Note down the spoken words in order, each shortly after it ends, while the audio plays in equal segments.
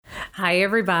Hi,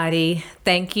 everybody.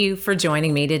 Thank you for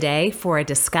joining me today for a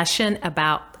discussion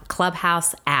about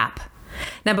Clubhouse app.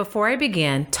 Now, before I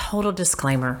begin, total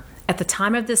disclaimer. At the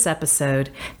time of this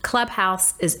episode,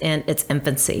 Clubhouse is in its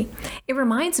infancy. It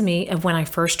reminds me of when I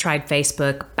first tried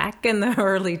Facebook back in the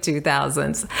early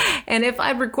 2000s. And if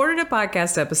I'd recorded a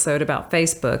podcast episode about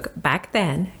Facebook back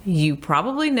then, you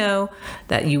probably know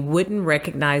that you wouldn't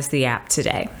recognize the app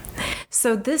today.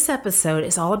 So this episode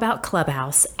is all about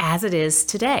Clubhouse as it is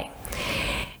today.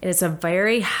 And it's a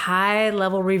very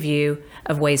high-level review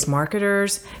of ways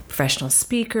marketers, professional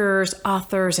speakers,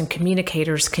 authors, and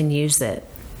communicators can use it.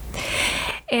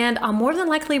 And I'll more than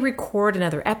likely record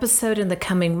another episode in the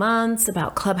coming months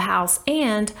about Clubhouse,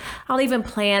 and I'll even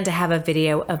plan to have a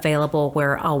video available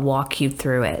where I'll walk you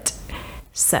through it.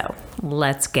 So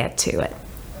let's get to it.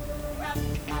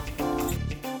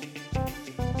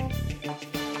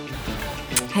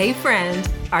 Hey friend,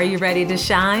 are you ready to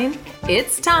shine?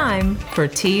 It's time for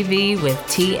TV with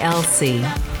TLC.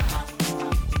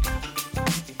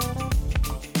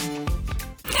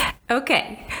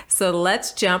 Okay, so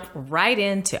let's jump right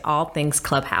into all things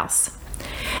Clubhouse.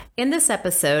 In this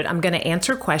episode, I'm going to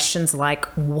answer questions like,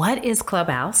 what is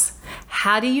Clubhouse?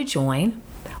 How do you join?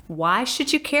 Why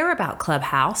should you care about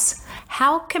Clubhouse?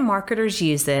 How can marketers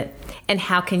use it? And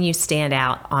how can you stand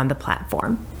out on the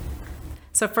platform?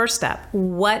 So first up,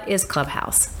 what is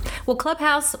Clubhouse? Well,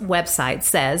 Clubhouse website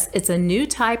says it's a new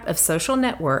type of social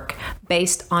network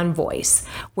based on voice,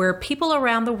 where people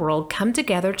around the world come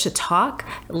together to talk,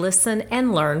 listen,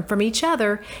 and learn from each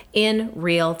other in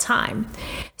real time.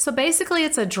 So basically,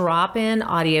 it's a drop-in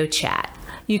audio chat.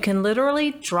 You can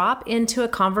literally drop into a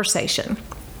conversation.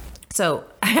 So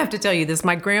I have to tell you this,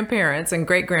 my grandparents and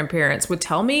great-grandparents would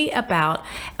tell me about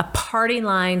a party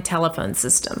line telephone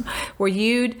system where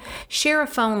you'd share a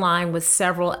phone line with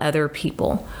several other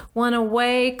people. Well, in a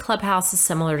way, Clubhouse is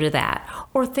similar to that.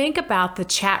 Or think about the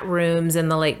chat rooms in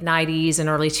the late 90s and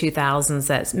early 2000s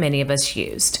that many of us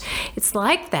used. It's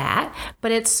like that,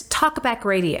 but it's talkback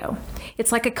radio.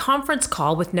 It's like a conference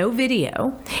call with no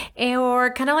video,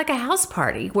 or kind of like a house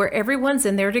party where everyone's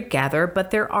in there together,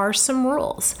 but there are some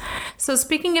rules. So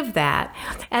speaking of that,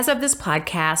 as of this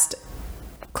podcast,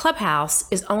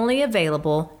 Clubhouse is only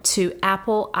available to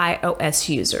Apple iOS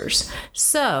users.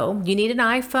 So you need an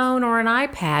iPhone or an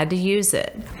iPad to use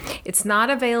it. It's not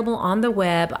available on the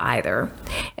web either.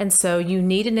 And so you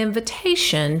need an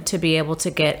invitation to be able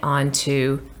to get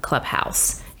onto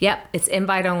Clubhouse. Yep, it's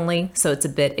invite only, so it's a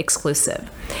bit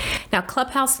exclusive. Now,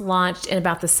 Clubhouse launched in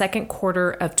about the second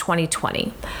quarter of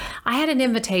 2020. I had an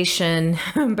invitation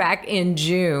back in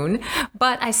June,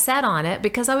 but I sat on it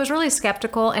because I was really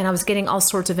skeptical and I was getting all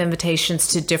sorts of invitations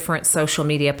to different social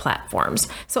media platforms.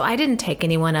 So I didn't take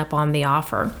anyone up on the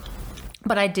offer.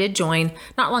 But I did join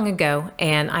not long ago,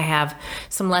 and I have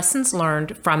some lessons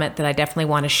learned from it that I definitely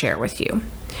want to share with you.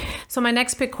 So my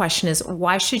next big question is,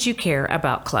 why should you care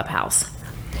about Clubhouse?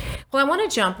 Well, I want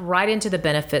to jump right into the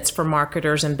benefits for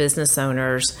marketers and business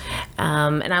owners.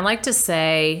 And I like to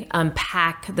say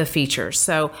unpack the features.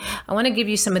 So I want to give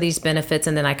you some of these benefits,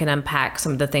 and then I can unpack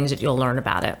some of the things that you'll learn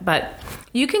about it. But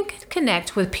you can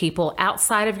connect with people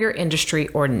outside of your industry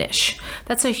or niche.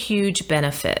 That's a huge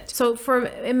benefit. So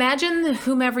imagine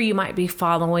whomever you might be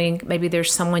following. Maybe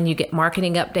there's someone you get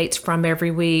marketing updates from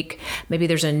every week. Maybe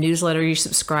there's a newsletter you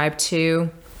subscribe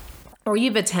to, or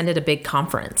you've attended a big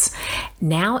conference.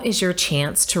 Now is your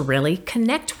chance to really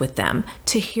connect with them,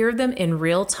 to hear them in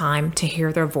real time, to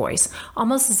hear their voice,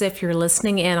 almost as if you're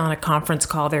listening in on a conference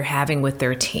call they're having with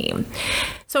their team.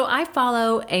 So I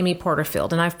follow Amy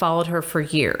Porterfield, and I've followed her for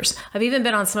years. I've even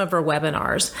been on some of her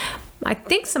webinars. I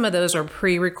think some of those are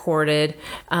pre-recorded,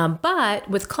 but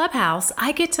with Clubhouse,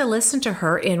 I get to listen to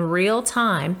her in real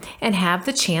time and have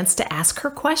the chance to ask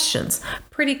her questions.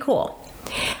 Pretty cool.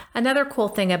 Another cool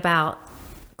thing about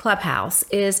Clubhouse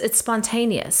is it's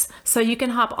spontaneous. So you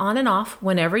can hop on and off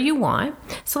whenever you want.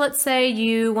 So let's say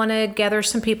you want to gather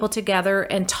some people together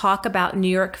and talk about New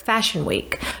York Fashion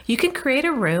Week. You can create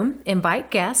a room, invite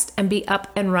guests, and be up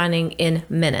and running in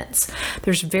minutes.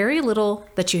 There's very little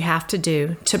that you have to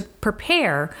do to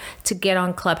prepare to get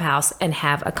on Clubhouse and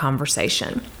have a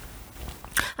conversation.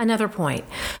 Another point,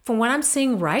 from what I'm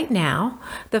seeing right now,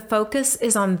 the focus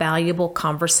is on valuable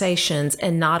conversations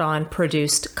and not on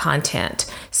produced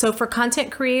content. So for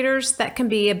content creators, that can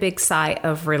be a big sigh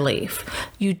of relief.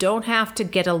 You don't have to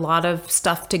get a lot of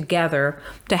stuff together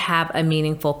to have a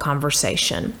meaningful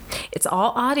conversation. It's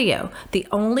all audio. The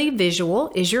only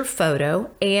visual is your photo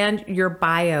and your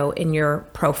bio in your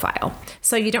profile.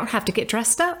 So you don't have to get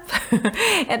dressed up.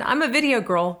 And I'm a video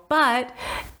girl, but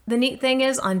the neat thing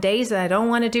is, on days that I don't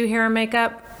want to do hair and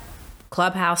makeup,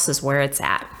 Clubhouse is where it's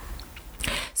at.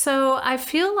 So I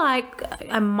feel like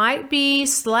I might be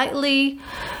slightly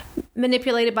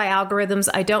manipulated by algorithms.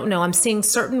 I don't know. I'm seeing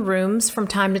certain rooms from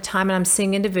time to time and I'm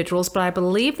seeing individuals, but I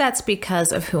believe that's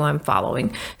because of who I'm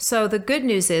following. So the good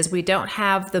news is we don't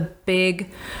have the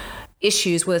big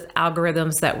issues with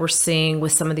algorithms that we're seeing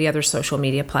with some of the other social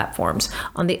media platforms.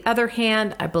 On the other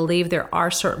hand, I believe there are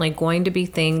certainly going to be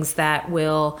things that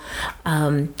will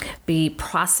be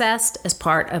processed as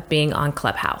part of being on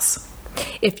Clubhouse.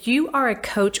 If you are a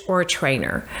coach or a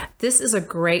trainer, this is a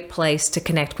great place to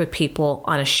connect with people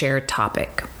on a shared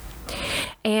topic.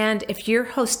 And if you're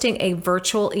hosting a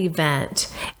virtual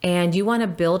event and you want to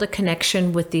build a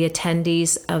connection with the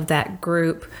attendees of that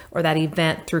group or that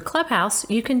event through Clubhouse,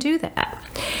 you can do that.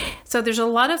 So there's a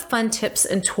lot of fun tips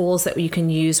and tools that you can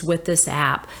use with this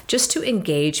app just to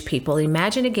engage people.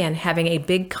 Imagine again having a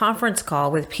big conference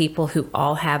call with people who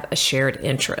all have a shared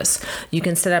interest. You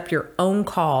can set up your own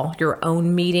call, your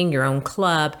own meeting, your own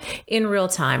club in real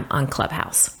time on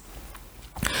Clubhouse.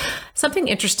 Something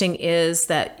interesting is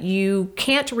that you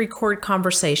can't record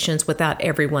conversations without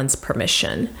everyone's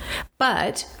permission,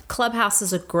 but Clubhouse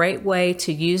is a great way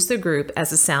to use the group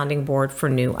as a sounding board for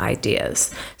new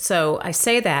ideas. So I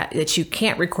say that you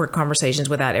can't record conversations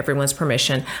without everyone's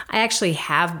permission. I actually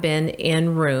have been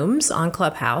in rooms on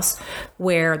Clubhouse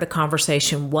where the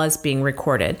conversation was being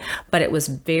recorded, but it was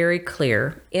very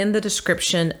clear in the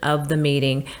description of the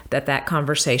meeting that that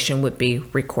conversation would be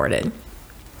recorded.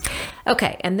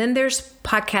 Okay, and then there's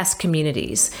podcast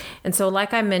communities. And so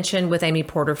like I mentioned with Amy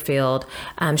Porterfield,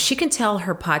 she can tell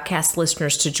her podcast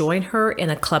listeners to join her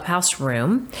in a Clubhouse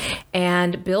room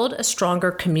and build a stronger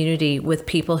community with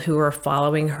people who are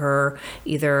following her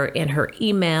either in her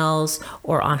emails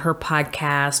or on her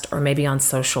podcast or maybe on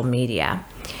social media.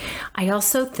 I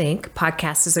also think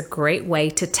podcast is a great way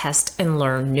to test and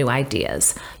learn new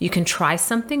ideas. You can try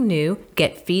something new,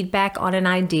 get feedback on an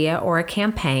idea or a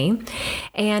campaign,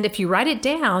 and if you write it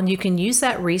down, you can use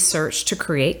that research to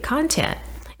create content.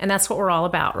 And that's what we're all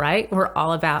about, right? We're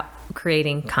all about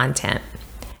creating content.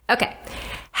 Okay,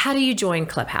 how do you join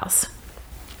Clubhouse?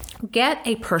 Get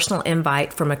a personal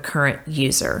invite from a current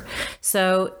user.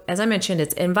 So, as I mentioned,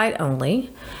 it's invite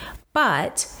only,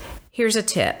 but here's a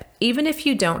tip. Even if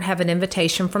you don't have an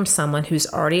invitation from someone who's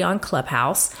already on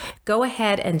Clubhouse, go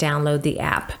ahead and download the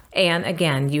app. And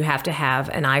again, you have to have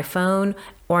an iPhone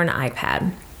or an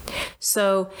iPad.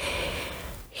 So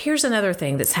here's another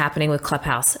thing that's happening with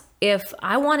Clubhouse. If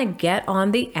I want to get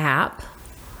on the app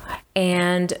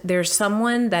and there's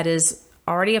someone that is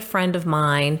already a friend of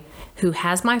mine who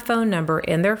has my phone number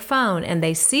in their phone and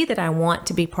they see that I want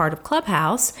to be part of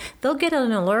Clubhouse, they'll get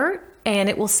an alert and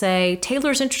it will say,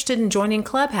 Taylor's interested in joining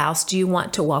Clubhouse. Do you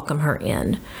want to welcome her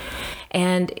in?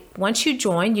 And once you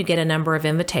join, you get a number of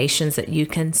invitations that you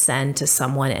can send to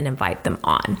someone and invite them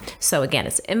on. So again,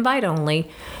 it's invite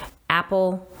only,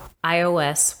 Apple,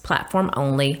 iOS platform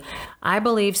only. I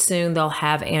believe soon they'll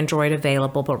have Android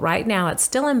available, but right now it's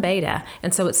still in beta.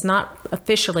 And so it's not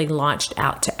officially launched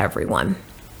out to everyone.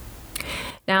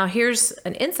 Now, here's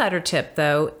an insider tip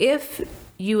though. If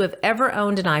you have ever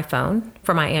owned an iPhone,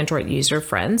 for my Android user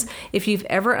friends, if you've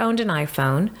ever owned an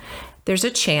iPhone, there's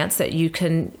a chance that you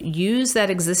can use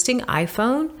that existing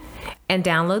iPhone and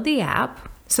download the app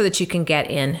so that you can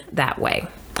get in that way.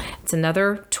 It's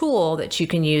another tool that you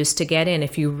can use to get in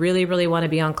if you really, really want to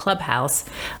be on Clubhouse,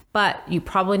 but you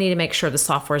probably need to make sure the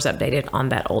software is updated on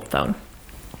that old phone.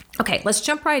 Okay, let's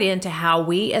jump right into how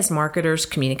we as marketers,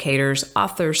 communicators,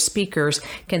 authors, speakers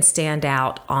can stand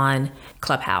out on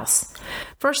Clubhouse.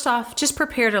 First off, just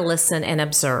prepare to listen and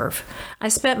observe. I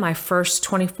spent my first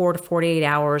 24 to 48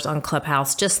 hours on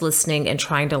Clubhouse just listening and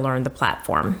trying to learn the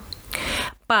platform.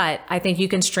 But I think you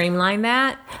can streamline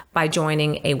that by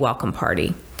joining a welcome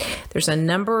party. There's a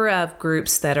number of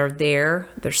groups that are there.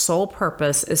 Their sole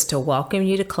purpose is to welcome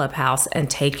you to Clubhouse and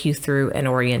take you through an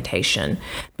orientation.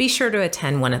 Be sure to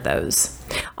attend one of those.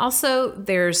 Also,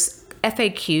 there's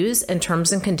FAQs and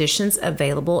terms and conditions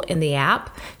available in the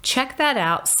app. Check that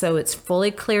out so it's fully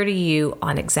clear to you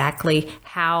on exactly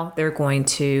how they're going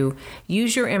to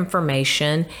use your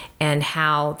information and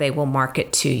how they will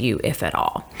market to you, if at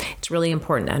all. It's really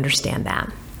important to understand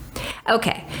that.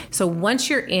 Okay, so once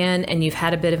you're in and you've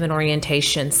had a bit of an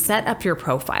orientation, set up your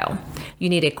profile. You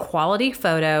need a quality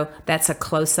photo that's a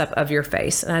close-up of your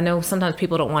face. And I know sometimes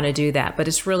people don't want to do that, but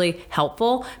it's really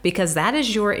helpful because that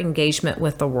is your engagement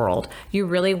with the world. You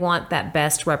really want that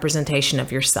best representation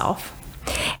of yourself.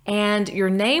 And your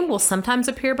name will sometimes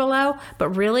appear below, but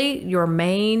really your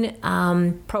main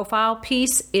profile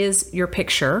piece is your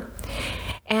picture.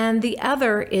 And the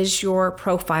other is your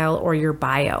profile or your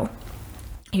bio.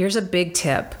 Here's a big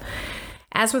tip.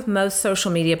 As with most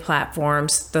social media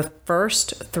platforms, the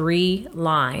first 3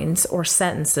 lines or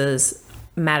sentences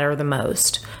matter the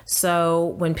most. So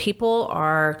when people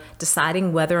are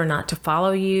deciding whether or not to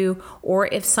follow you, or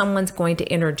if someone's going to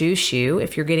introduce you,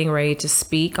 if you're getting ready to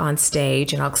speak on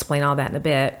stage, and I'll explain all that in a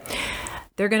bit,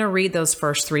 they're going to read those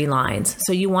first 3 lines.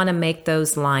 So you want to make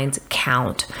those lines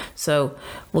count. So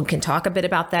we can talk a bit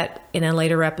about that in a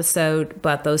later episode,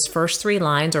 but those first 3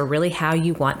 lines are really how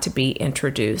you want to be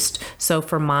introduced. So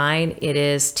for mine, it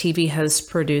is TV host,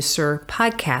 producer,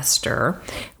 podcaster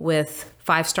with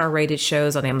 5-star rated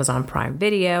shows on Amazon Prime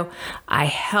Video. I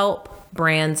help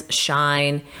brands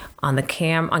shine on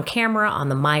camera, on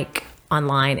the mic,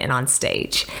 online, and on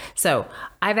stage. So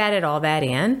I've added all that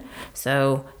in.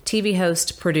 So TV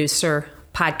host, producer,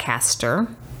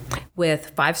 podcaster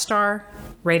with 5-star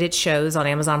rated shows on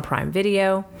Amazon Prime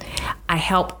Video. I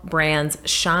help brands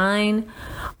shine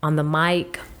on the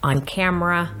mic, on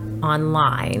camera,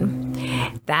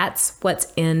 online. That's what's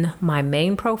in my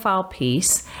main profile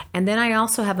piece. And then I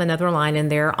also have another line in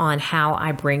there on how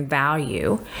I bring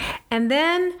value. And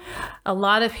then a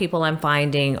lot of people I'm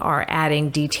finding are adding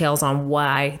details on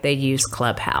why they use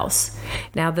Clubhouse.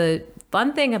 Now, the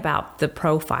fun thing about the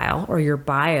profile or your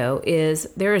bio is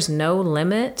there is no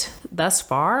limit thus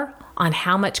far on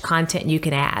how much content you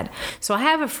can add. So I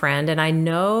have a friend, and I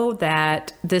know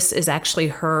that this is actually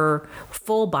her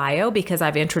full bio because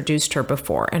I've introduced her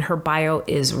before, and her bio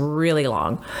is really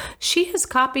long. She has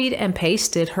copied and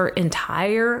pasted her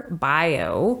entire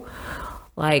bio,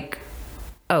 at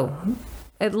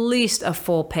least a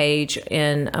full page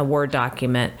in a Word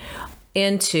document,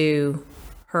 into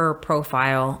her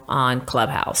profile on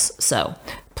Clubhouse. So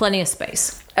plenty of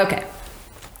space. Okay,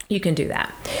 you can do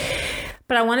that.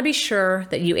 But I want to be sure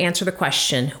that you answer the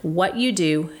question, what you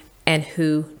do and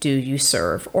who do you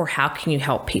serve, or how can you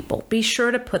help people? Be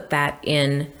sure to put that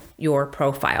in your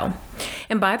profile.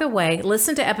 And by the way,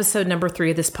 listen to episode number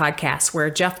 3 of this podcast, where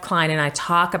Jeff Klein and I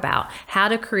talk about how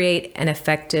to create an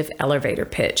effective elevator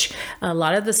pitch. A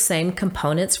lot of the same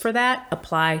components for that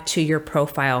apply to your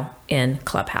profile in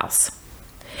Clubhouse.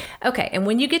 Okay, and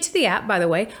when you get to the app, by the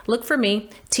way, look for me,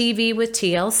 TV with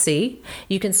TLC.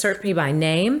 You can search me by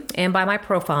name and by my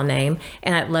profile name,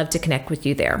 and I'd love to connect with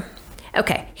you there.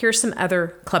 Okay, here's some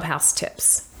other Clubhouse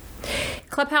tips.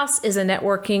 Clubhouse is a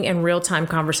networking and real-time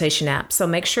conversation app, so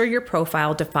make sure your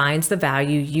profile defines the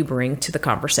value you bring to the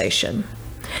conversation.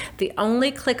 The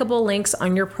only clickable links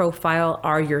on your profile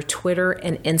are your Twitter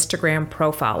and Instagram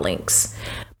profile links.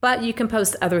 But you can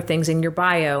post other things in your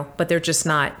bio, but they're just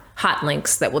not hot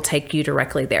links that will take you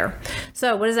directly there.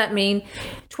 So what does that mean?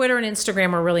 Twitter and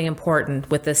Instagram are really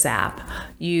important with this app.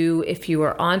 If you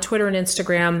are on Twitter and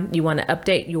Instagram, you want to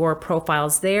update your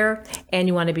profiles there, and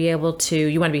you want to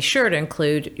be sure to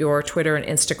include your Twitter and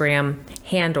Instagram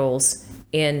handles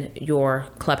in your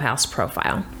Clubhouse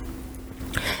profile.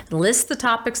 List the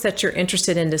topics that you're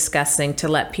interested in discussing to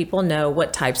let people know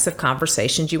what types of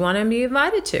conversations you want to be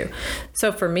invited to.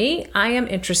 So for me, I am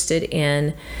interested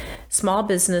in small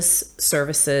business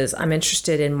services. I'm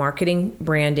interested in marketing,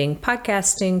 branding,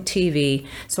 podcasting, TV.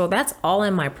 So that's all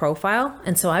in my profile.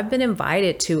 And so I've been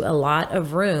invited to a lot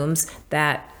of rooms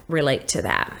that relate to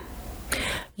that.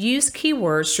 Use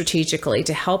keywords strategically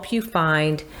to help you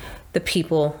find the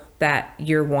people that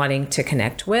you're wanting to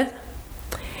connect with.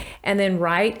 And then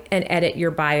write and edit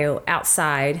your bio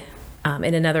outside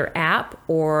in another app,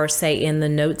 or say in the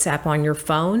Notes app on your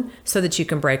phone, so that you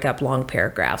can break up long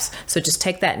paragraphs. So just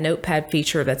take that notepad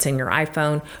feature that's in your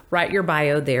iPhone, write your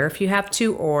bio there if you have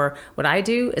to, or what I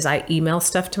do is I email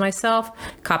stuff to myself,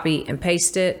 copy and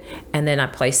paste it, and then I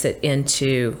place it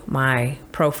into my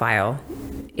profile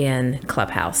in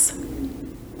Clubhouse.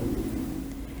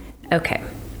 Okay.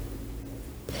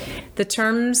 The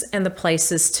terms and the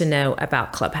places to know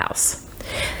about Clubhouse.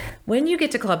 When you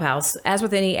get to Clubhouse, as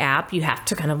with any app, you have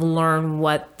to kind of learn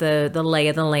what the lay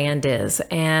of the land is.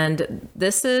 And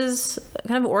this is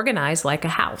kind of organized like a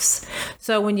house.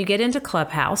 So when you get into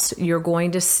Clubhouse, you're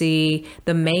going to see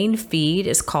the main feed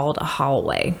is called a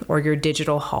hallway, or your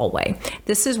digital hallway.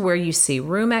 This is where you see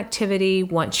room activity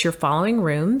once you're following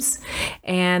rooms.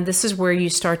 And this is where you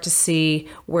start to see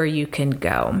where you can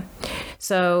go.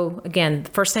 So again,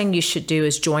 the first thing you should do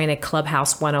is join a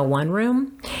Clubhouse 101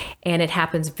 room, and it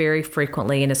happens very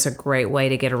frequently, and it's a great way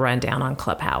to get a rundown on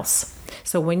Clubhouse.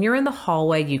 So when you're in the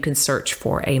hallway, you can search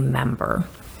for a member.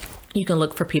 You can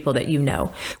look for people that you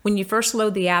know. When you first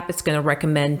load the app, it's going to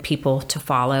recommend people to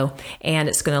follow, and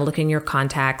it's going to look in your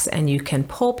contacts, and you can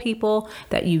pull people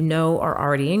that you know are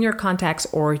already in your contacts,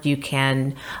 or you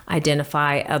can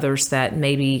identify others that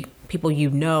maybe people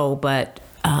you know, but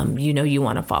you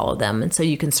want to follow them, and so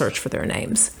you can search for their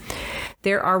names.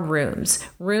 there are rooms.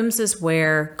 Rooms is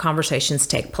where conversations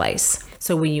take place.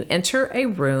 So when you enter a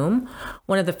room,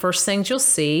 one of the first things you'll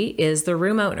see is the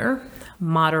room owner,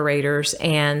 moderators,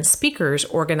 and speakers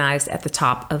organized at the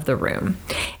top of the room.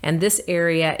 And this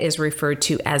area is referred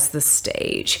to as the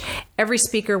stage. Every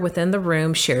speaker within the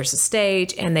room shares a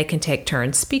stage, and they can take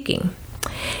turns speaking.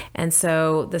 And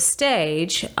so the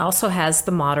stage also has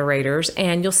the moderators,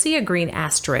 and you'll see a green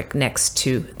asterisk next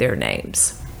to their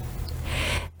names.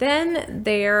 Then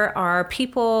there are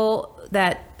people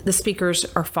that the speakers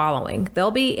are following.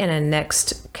 They'll be in a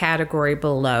next category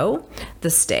below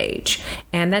the stage.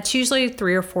 And that's usually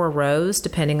 3 or 4 rows,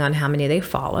 depending on how many they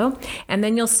follow. And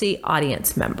then you'll see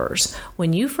audience members.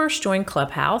 When you first join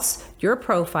Clubhouse, your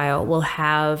profile will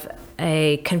have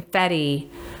a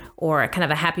confetti or a kind of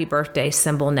a happy birthday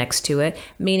symbol next to it,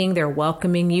 meaning they're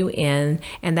welcoming you in,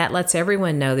 and that lets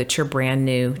everyone know that you're brand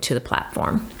new to the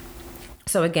platform.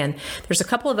 So again, there's a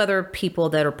couple of other people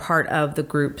that are part of the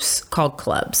groups called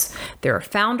clubs. There are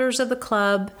founders of the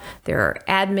club, there are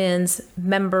admins,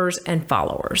 members, and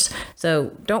followers.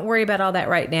 So don't worry about all that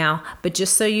right now, but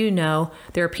just so you know,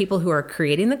 there are people who are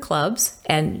creating the clubs,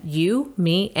 and you,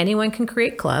 me, anyone can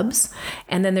create clubs.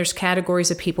 And then there's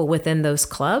categories of people within those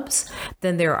clubs.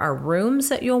 Then there are rooms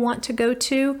that you'll want to go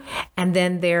to, and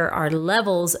then there are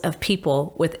levels of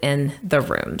people within the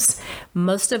rooms.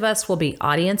 Most of us will be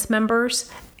audience members.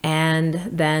 And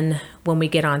then when we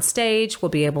get on stage, we'll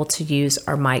be able to use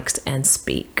our mics and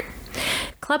speak.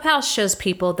 Clubhouse shows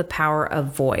people the power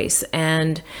of voice.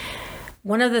 And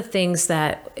one of the things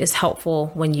that is helpful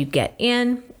when you get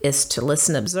in is to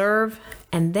listen, observe,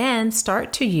 and then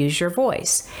start to use your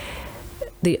voice.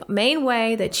 The main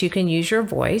way that you can use your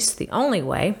voice, the only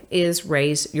way, is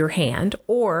raise your hand,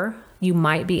 or you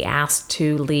might be asked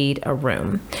to lead a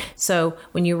room. So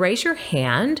when you raise your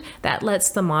hand, that lets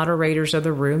the moderators of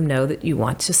the room know that you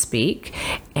want to speak,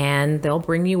 and they'll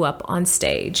bring you up on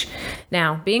stage.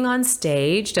 Now, being on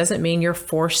stage doesn't mean you're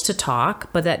forced to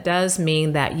talk, but that does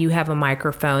mean that you have a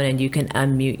microphone and you can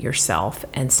unmute yourself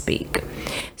and speak.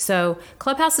 So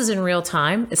Clubhouse is in real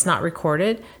time. It's not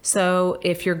recorded. So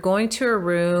if you're going to a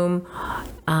room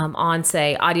on,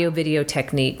 say, audio video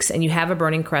techniques, and you have a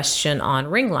burning question on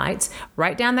ring lights,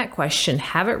 write down that question,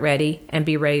 have it ready, and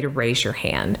be ready to raise your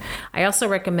hand. I also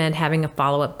recommend having a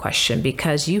follow-up question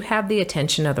because you have the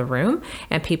attention of the room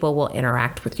and people will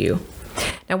interact with you.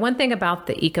 Now, one thing about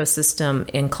the ecosystem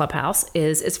in Clubhouse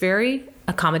is it's very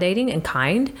accommodating and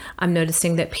kind. I'm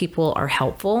noticing that people are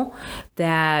helpful,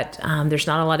 that there's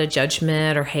not a lot of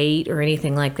judgment or hate or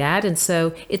anything like that. And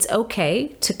so it's okay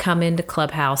to come into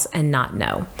Clubhouse and not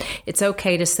know. It's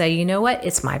okay to say, you know what,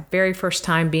 it's my very first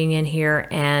time being in here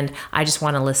and I just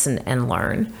want to listen and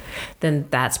learn. Then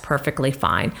that's perfectly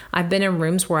fine. I've been in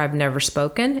rooms where I've never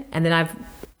spoken, and then I've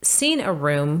seen a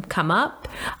room come up,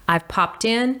 I've popped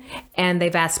in, and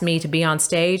they've asked me to be on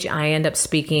stage. I end up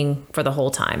speaking for the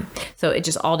whole time. So it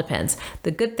just all depends.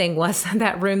 The good thing was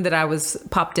that room that I was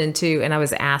popped into and I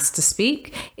was asked to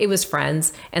speak, it was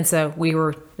friends. And so we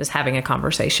were just having a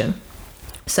conversation.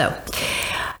 So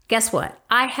guess what?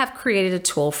 I have created a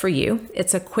tool for you.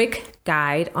 It's a quick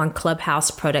guide on Clubhouse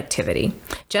productivity.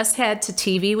 Just head to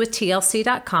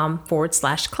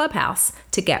tvwithtlc.com/Clubhouse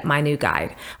to get my new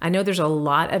guide. I know there's a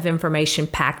lot of information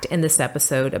packed in this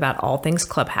episode about all things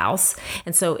Clubhouse.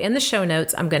 And so in the show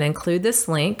notes, I'm going to include this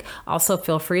link. Also,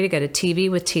 feel free to go to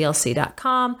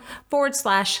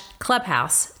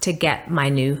tvwithtlc.com/Clubhouse to get my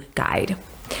new guide.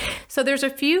 So there's a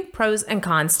few pros and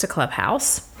cons to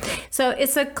Clubhouse. So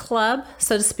it's a club,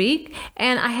 so to speak,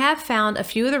 and I have found a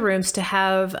few of the rooms to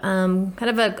have kind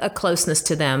of a closeness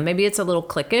to them. Maybe it's a little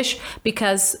cliquish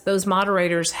because those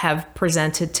moderators have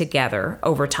presented together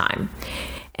over time.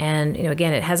 And,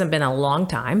 again, it hasn't been a long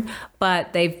time,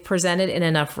 but they've presented in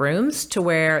enough rooms to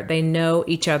where they know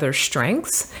each other's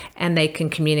strengths and they can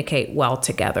communicate well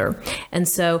together. And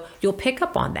so you'll pick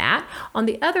up on that. On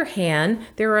the other hand,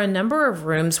 there are a number of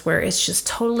rooms where it's just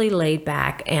totally laid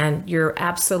back and you're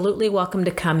absolutely welcome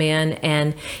to come in.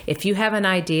 And if you have an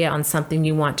idea on something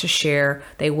you want to share,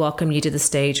 they welcome you to the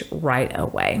stage right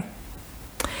away.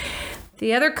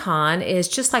 The other con is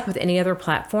just like with any other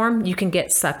platform, you can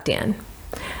get sucked in.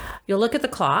 You'll look at the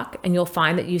clock and you'll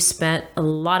find that you spent a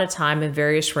lot of time in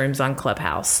various rooms on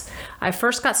Clubhouse. I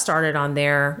first got started on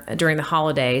there during the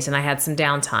holidays and I had some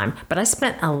downtime, but I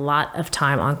spent a lot of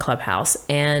time on Clubhouse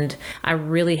and I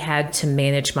really had to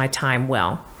manage my time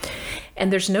well.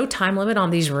 And there's no time limit on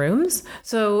these rooms.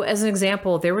 So as an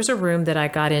example, there was a room that I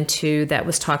got into that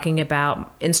was talking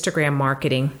about Instagram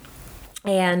marketing.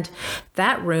 And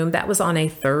that room, that was on a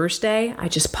Thursday. I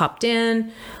just popped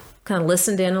in, kind of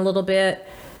listened in a little bit,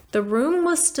 The room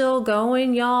was still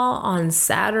going, y'all, on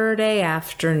Saturday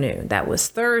afternoon. That was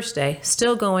Thursday,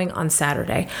 still going on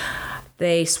Saturday.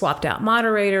 They swapped out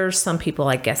moderators. Some people,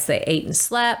 I guess, they ate and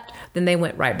slept. Then they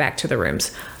went right back to the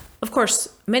rooms. Of course,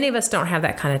 many of us don't have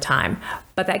that kind of time,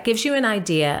 but that gives you an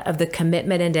idea of the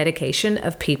commitment and dedication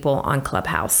of people on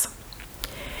Clubhouse.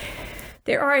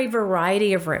 There are a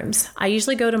variety of rooms. I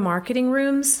usually go to marketing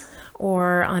rooms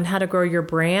or on how to grow your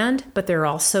brand, but there are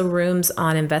also rooms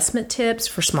on investment tips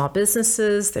for small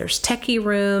businesses. There's techie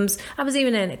rooms. I was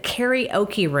even in a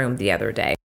karaoke room the other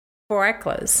day. Before I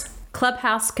close,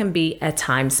 Clubhouse can be a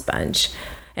time sponge,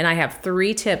 and I have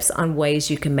 3 tips on ways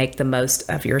you can make the most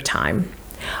of your time.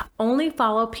 Only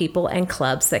follow people and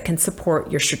clubs that can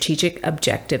support your strategic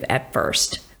objective at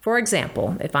first. For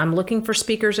example, if I'm looking for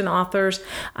speakers and authors,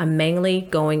 I'm mainly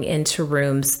going into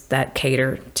rooms that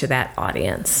cater to that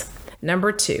audience.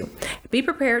 Number 2, be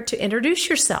prepared to introduce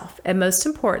yourself, and most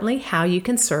importantly, how you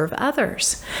can serve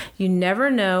others. You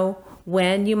never know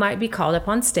when you might be called up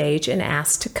on stage and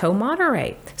asked to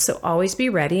co-moderate. So always be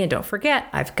ready, and don't forget,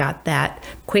 I've got that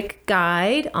quick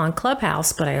guide on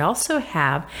Clubhouse, but I also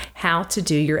have how to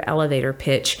do your elevator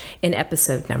pitch in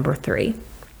episode number 3.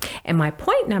 And my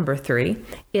point number 3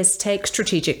 is take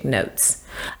strategic notes.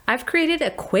 I've created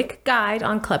a quick guide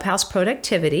on Clubhouse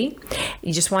productivity.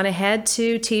 You just want to head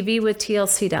to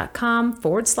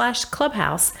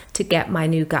tvwithtlc.com/Clubhouse to get my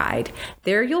new guide.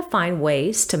 There you'll find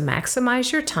ways to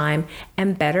maximize your time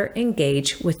and better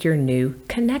engage with your new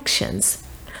connections.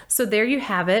 So there you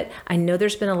have it. I know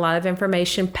there's been a lot of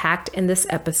information packed in this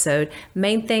episode.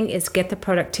 Main thing is get the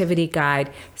productivity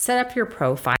guide, set up your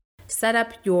profile, set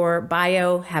up your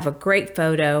bio, have a great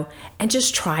photo, and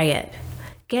just try it.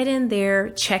 Get in there,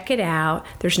 check it out.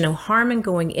 There's no harm in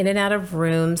going in and out of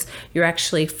rooms. You're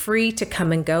actually free to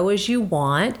come and go as you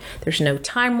want. There's no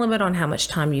time limit on how much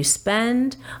time you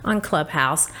spend on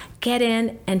Clubhouse. Get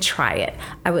in and try it.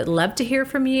 I would love to hear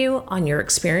from you on your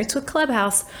experience with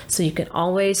Clubhouse, so you can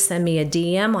always send me a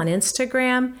DM on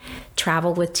Instagram,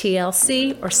 Travel with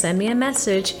TLC, or send me a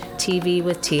message,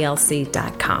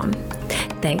 tvwithtlc.com.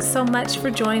 Thanks so much for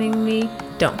joining me.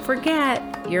 Don't forget,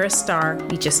 you're a star.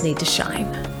 You just need to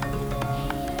shine.